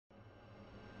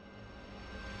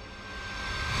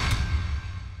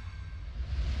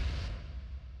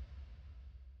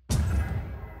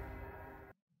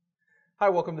Hi,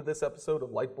 welcome to this episode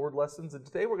of Lightboard Lessons, and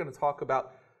today we're going to talk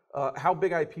about how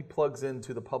Big IP plugs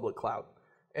into the public cloud.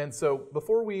 And so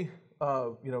before we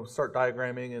start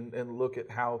diagramming and look at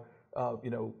how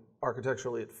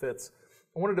architecturally it fits,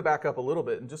 I wanted to back up a little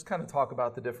bit and just kind of talk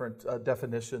about the different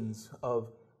definitions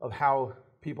of how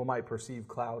people might perceive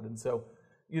cloud. And so,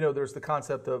 there's the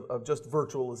concept of just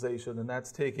virtualization, and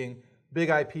that's taking Big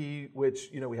IP,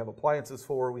 which we have appliances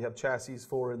for, we have chassis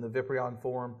for in the Viprion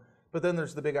form, but then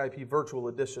there's the Big IP virtual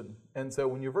edition. And so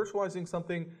when you're virtualizing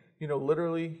something,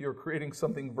 literally you're creating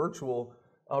something virtual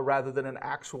rather than an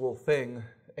actual thing.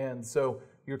 And so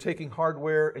you're taking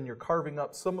hardware and you're carving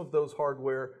up some of those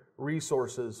hardware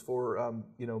resources for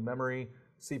memory,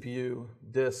 CPU,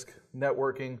 disk,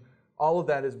 networking. All of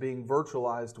that is being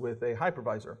virtualized with a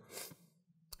hypervisor.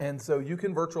 And so you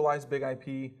can virtualize Big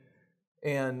IP,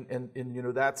 and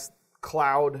that's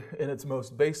cloud in its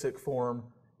most basic form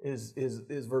is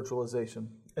virtualization.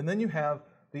 And then you have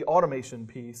the automation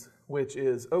piece, which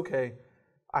is, okay,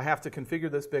 I have to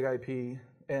configure this Big IP,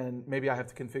 and maybe I have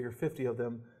to configure 50 of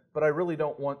them, but I really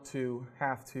don't want to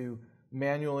have to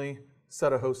manually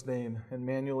set a host name and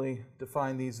manually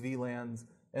define these VLANs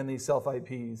and these self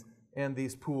IPs and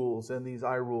these pools and these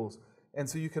iRules. And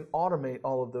so you can automate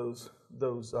all of those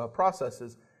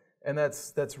processes. And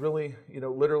that's really,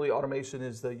 literally automation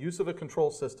is the use of a control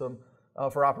system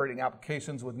for operating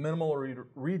applications with minimal or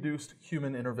reduced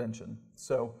human intervention.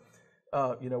 So,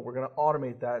 we're going to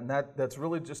automate that, and that's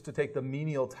really just to take the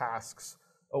menial tasks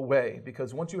away.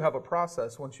 Because once you have a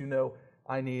process, once you know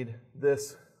I need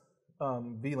this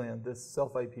VLAN, this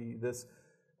self IP, this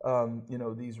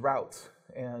these routes,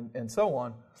 and so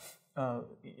on,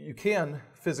 you can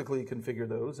physically configure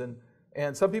those,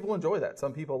 and some people enjoy that.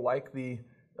 Some people like the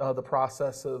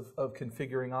process of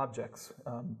configuring objects.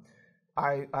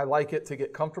 I like it to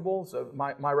get comfortable, so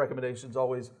my recommendation is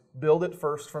always build it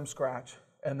first from scratch,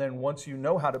 and then once you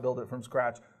know how to build it from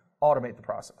scratch, automate the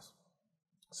process.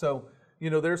 So,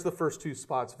 there's the first two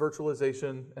spots,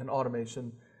 virtualization and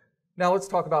automation. Now let's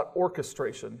talk about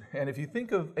orchestration. And if you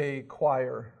think of a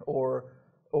choir or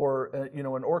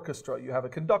an orchestra, you have a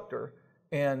conductor,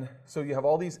 and so you have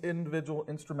all these individual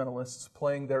instrumentalists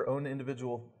playing their own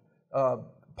individual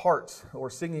parts or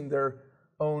singing their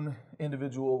own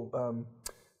individual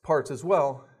parts as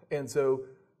well. And so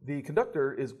the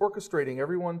conductor is orchestrating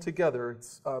everyone together.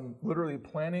 It's literally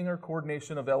planning or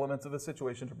coordination of elements of a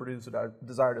situation to produce a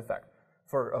desired effect.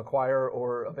 For a choir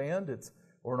or a band,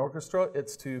 or an orchestra,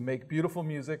 it's to make beautiful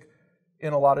music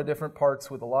in a lot of different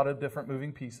parts with a lot of different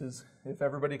moving pieces. If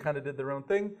everybody kind of did their own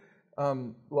thing,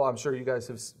 well, I'm sure you guys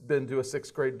have been to a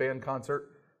 6th grade band concert.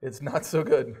 It's not so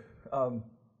good.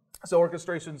 So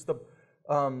orchestration's the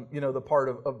part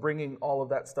of bringing all of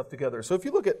that stuff together. So if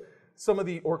you look at some of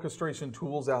the orchestration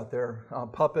tools out there,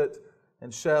 Puppet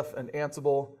and Chef and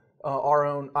Ansible, our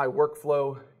own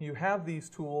iWorkflow, you have these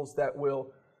tools that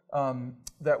will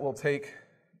take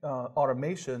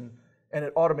automation, and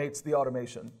it automates the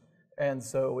automation. And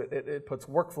so it puts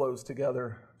workflows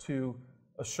together to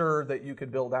assure that you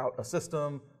could build out a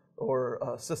system or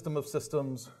a system of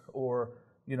systems or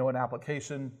an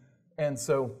application. And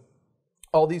so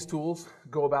all these tools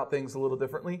go about things a little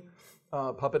differently.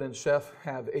 Puppet and Chef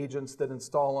have agents that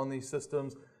install on these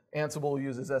systems. Ansible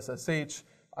uses SSH.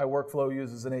 iWorkflow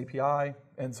uses an API.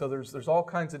 And so there's all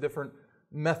kinds of different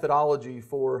methodology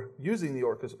for using the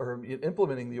or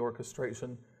implementing the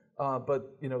orchestration.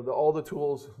 But all the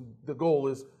tools, the goal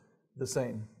is the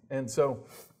same. And so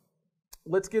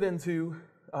let's get into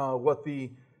what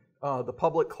the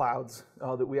public clouds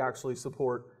that we actually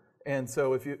support. And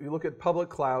so if you look at public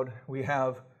cloud, we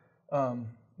have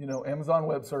Amazon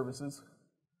Web Services,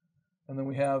 and then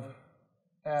we have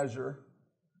Azure,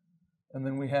 and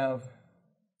then we have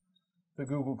the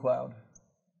Google Cloud.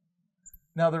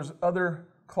 Now there's other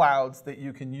clouds that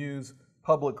you can use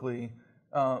publicly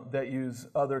that use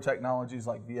other technologies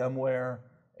like VMware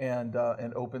and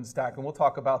OpenStack, and we'll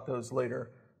talk about those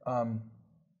later.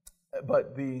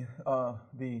 But the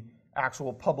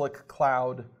actual public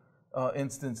cloud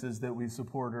instances that we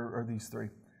support are these three.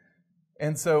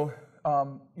 And so,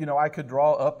 I could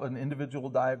draw up an individual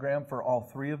diagram for all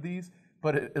three of these,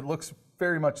 but it looks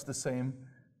very much the same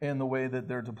in the way that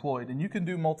they're deployed. And you can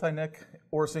do multi-NIC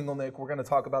or single NIC. We're going to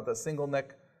talk about the single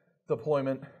NIC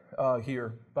deployment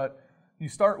here. But you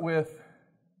start with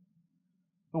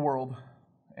the world,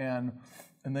 and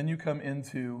then you come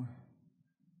into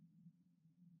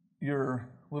your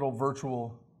little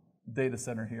virtual data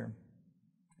center here.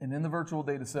 And in the virtual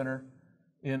data center,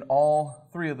 in all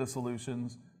three of the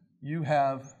solutions, you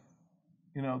have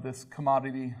this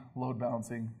commodity load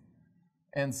balancing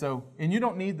And so, and you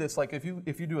don't need this, like if you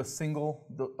do a single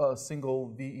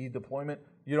VE deployment,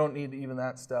 you don't need even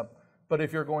that step. But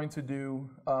if you're going to do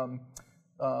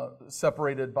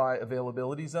separated by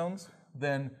availability zones,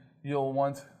 then you'll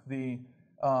want the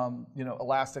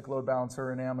Elastic Load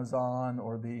Balancer in Amazon,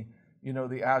 or the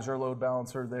the Azure Load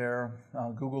Balancer there,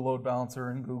 Google Load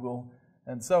Balancer in Google,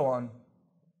 and so on.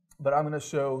 But I'm going to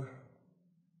show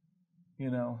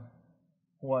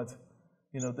what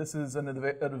this is an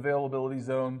availability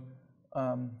zone,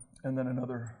 and then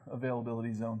another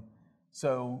availability zone.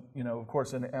 So of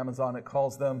course in Amazon it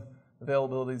calls them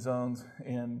availability zones.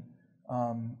 In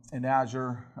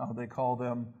Azure they call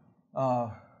them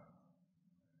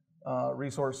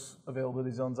resource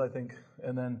availability zones, I think.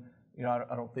 And then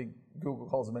I don't think Google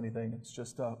calls them anything. It's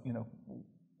just a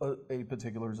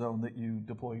particular zone that you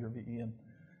deploy your VE in.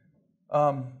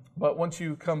 But once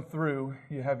you come through,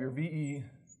 you have your VE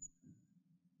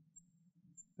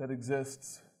that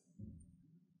exists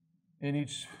in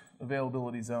each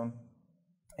availability zone.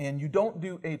 And you don't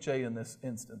do HA in this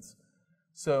instance.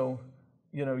 So,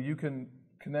 you can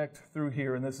connect through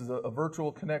here, and this is a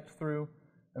virtual connect through.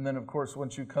 And then, of course,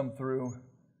 once you come through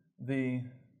the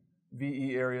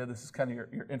VE area, this is kind of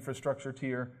your infrastructure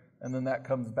tier, and then that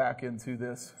comes back into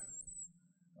this,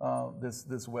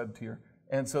 this web tier.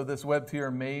 And so this web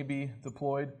tier may be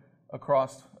deployed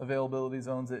across availability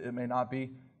zones. It may not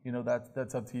be.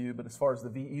 That's up to you. But as far as the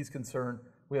VE is concerned,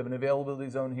 we have an availability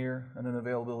zone here and an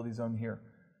availability zone here.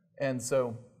 And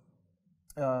so,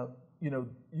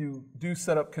 you do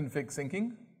set up config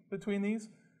syncing between these.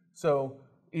 So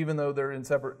even though they're in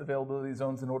separate availability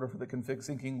zones, in order for the config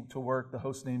syncing to work, the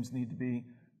host names need to be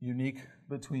unique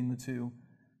between the two.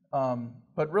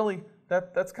 But really,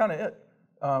 that's kind of it.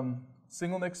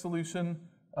 Single NIC solution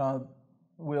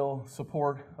will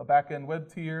support a backend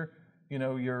web tier,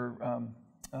 your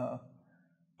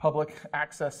public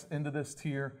access into this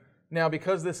tier. Now,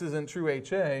 because this isn't true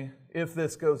HA, if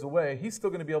this goes away, he's still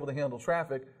going to be able to handle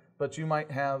traffic, but you might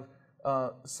have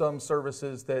some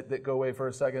services that go away for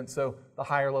a second. So the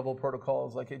higher level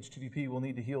protocols like HTTP will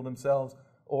need to heal themselves,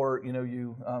 or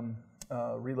you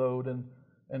reload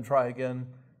and try again.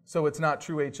 So it's not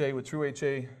true HA. With true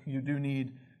HA, you do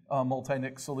need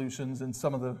multi-NIC solutions, and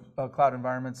some of the cloud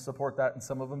environments support that, and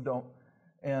some of them don't.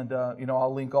 And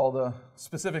I'll link all the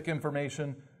specific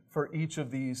information for each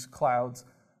of these clouds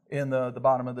in the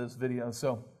bottom of this video.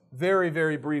 So very,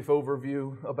 very brief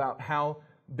overview about how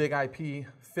Big IP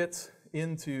fits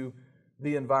into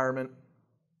the environment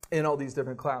in all these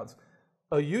different clouds.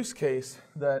 A use case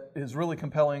that is really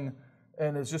compelling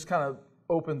and is just kind of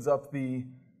opens up the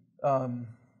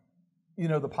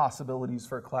the possibilities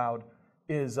for cloud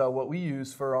is what we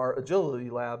use for our agility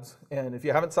labs. And if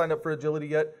you haven't signed up for agility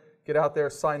yet, get out there,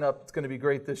 sign up. It's going to be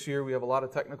great this year. We have a lot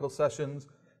of technical sessions,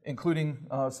 including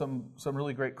some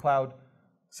really great cloud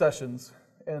sessions.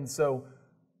 And so,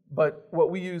 but what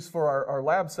we use for our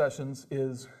lab sessions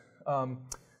is the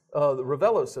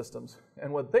Revelo systems.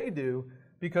 And what they do,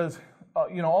 because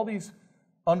all these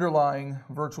underlying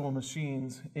virtual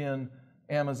machines in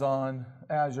Amazon,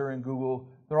 Azure, and Google,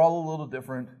 they're all a little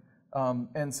different.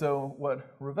 And so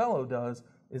what Revelo does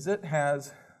is it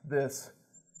has this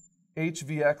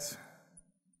HVX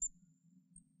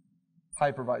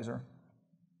hypervisor.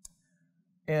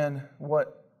 And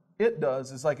what it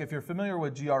does is, like, if you're familiar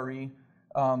with GRE,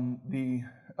 the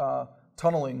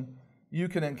tunneling, you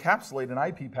can encapsulate an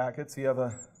IP packet. So you have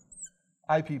a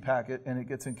IP packet, and it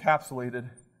gets encapsulated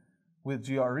with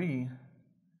GRE,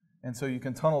 and so you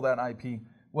can tunnel that IP.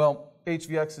 Well,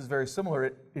 HVX is very similar.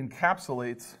 It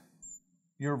encapsulates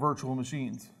your virtual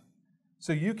machines.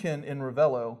 So you can, in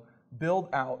Revelo, build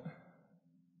out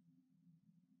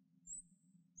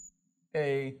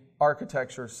a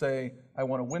architecture. Say, I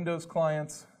want a Windows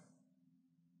client,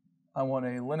 I want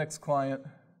a Linux client,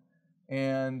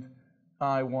 and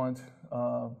I want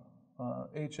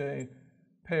HA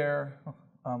pair.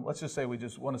 Let's just say we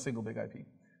just want a single big IP.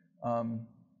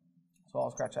 So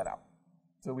I'll scratch that out.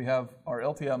 So we have our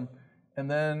LTM,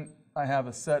 and then I have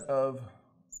a set of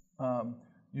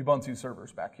Ubuntu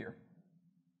servers back here.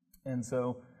 And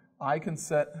so I can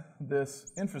set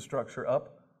this infrastructure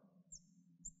up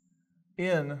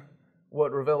in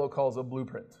what Revelo calls a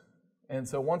blueprint. And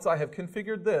so once I have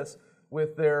configured this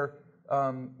with their,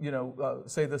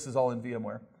 say this is all in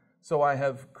VMware. So I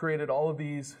have created all of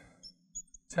these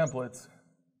templates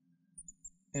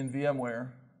in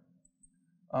VMware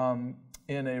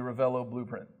in a Revelo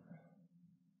blueprint.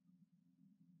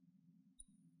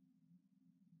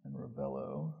 And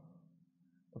Revelo,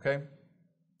 okay?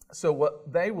 So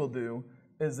what they will do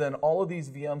is then all of these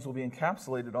VMs will be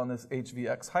encapsulated on this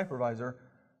HVX hypervisor.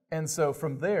 And so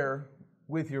from there,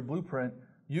 with your blueprint,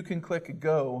 you can click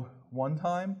go one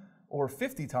time or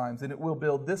 50 times, and it will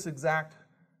build this exact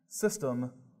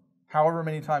system however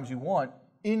many times you want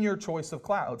in your choice of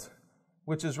clouds,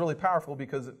 which is really powerful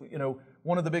because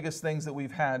one of the biggest things that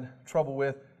we've had trouble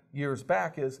with years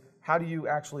back is how do you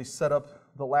actually set up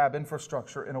the lab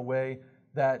infrastructure in a way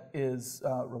that is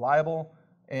reliable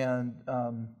and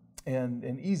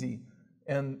easy.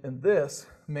 And this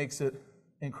makes it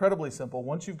incredibly simple.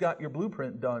 Once you've got your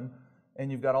blueprint done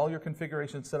and you've got all your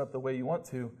configurations set up the way you want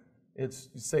to, you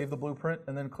save the blueprint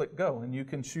and then click go. And you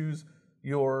can choose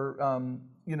your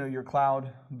your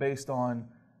cloud based on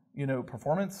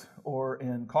performance or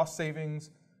in cost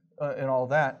savings and all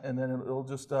that, and then it'll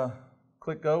just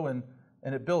click go and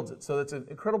it builds it. So it's an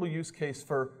incredible use case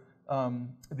for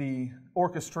the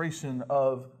orchestration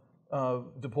of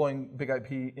deploying Big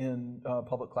IP in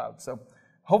public cloud. So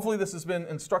hopefully this has been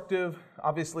instructive.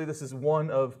 Obviously this is one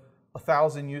of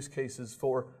 1,000 use cases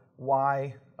for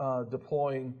why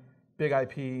deploying Big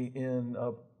IP in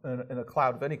a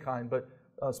cloud of any kind, but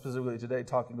specifically today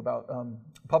talking about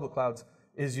public clouds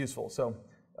is useful. So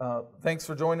thanks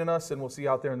for joining us, and we'll see you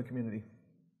out there in the community.